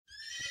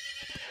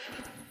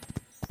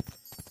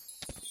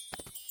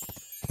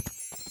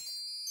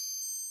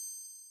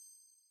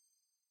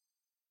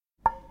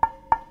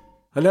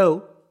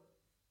Hello?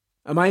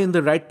 Am I in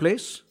the right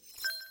place?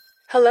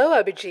 Hello,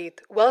 Abhijit.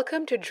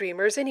 Welcome to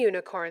Dreamers and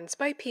Unicorns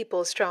by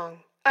People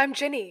Strong. I'm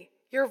Ginny,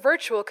 your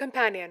virtual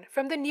companion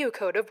from the New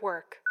Code of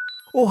Work.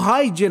 Oh,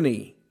 hi,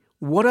 Jenny.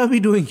 What are we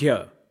doing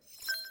here?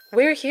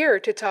 We're here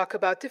to talk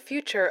about the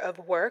future of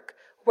work,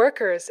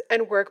 workers,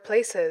 and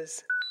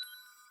workplaces.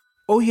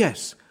 Oh,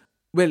 yes.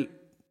 Well,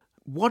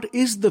 what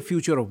is the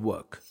future of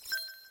work?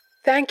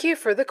 Thank you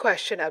for the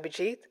question,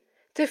 Abhijit.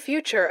 The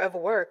future of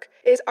work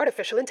is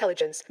artificial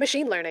intelligence,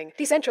 machine learning,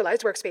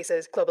 decentralized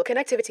workspaces, global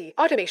connectivity,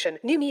 automation,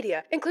 new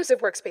media, inclusive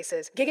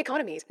workspaces, gig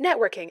economies,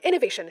 networking,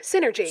 innovation,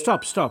 synergy.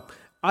 Stop.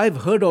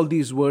 I've heard all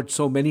these words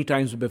so many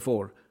times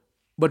before.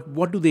 But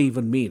what do they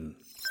even mean?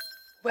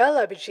 Well,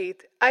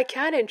 Abhijit, I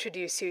can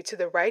introduce you to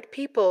the right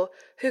people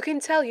who can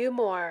tell you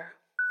more.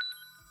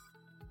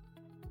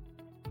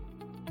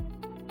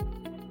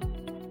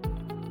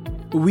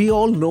 We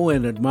all know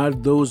and admire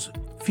those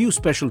few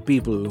special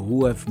people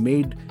who have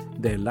made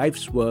their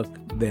life's work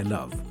their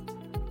love.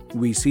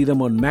 We see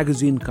them on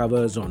magazine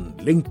covers, on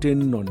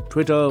LinkedIn, on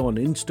Twitter, on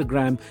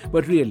Instagram,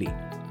 but really,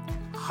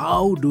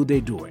 how do they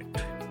do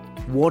it?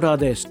 What are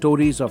their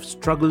stories of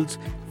struggles,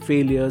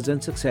 failures,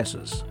 and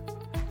successes?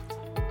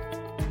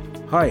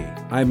 Hi,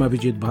 I'm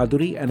Abhijit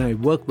Bhaduri, and I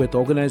work with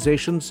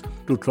organizations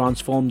to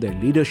transform their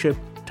leadership,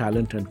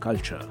 talent, and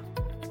culture.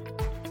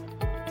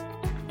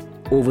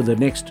 Over the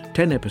next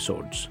 10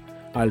 episodes,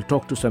 I'll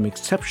talk to some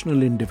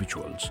exceptional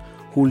individuals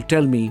who'll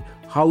tell me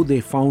how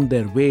they found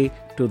their way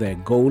to their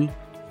goal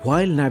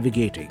while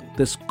navigating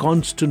this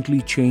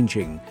constantly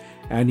changing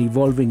and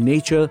evolving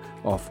nature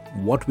of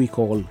what we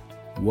call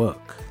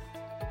work.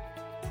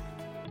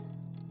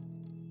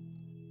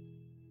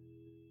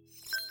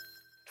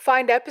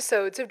 Find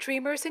episodes of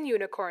Dreamers and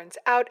Unicorns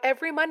out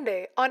every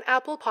Monday on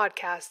Apple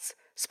Podcasts,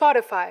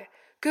 Spotify,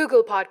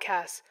 Google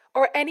Podcasts,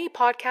 or any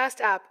podcast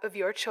app of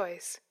your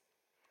choice.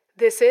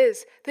 This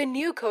is the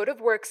New Code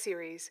of Work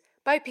series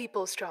by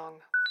People Strong.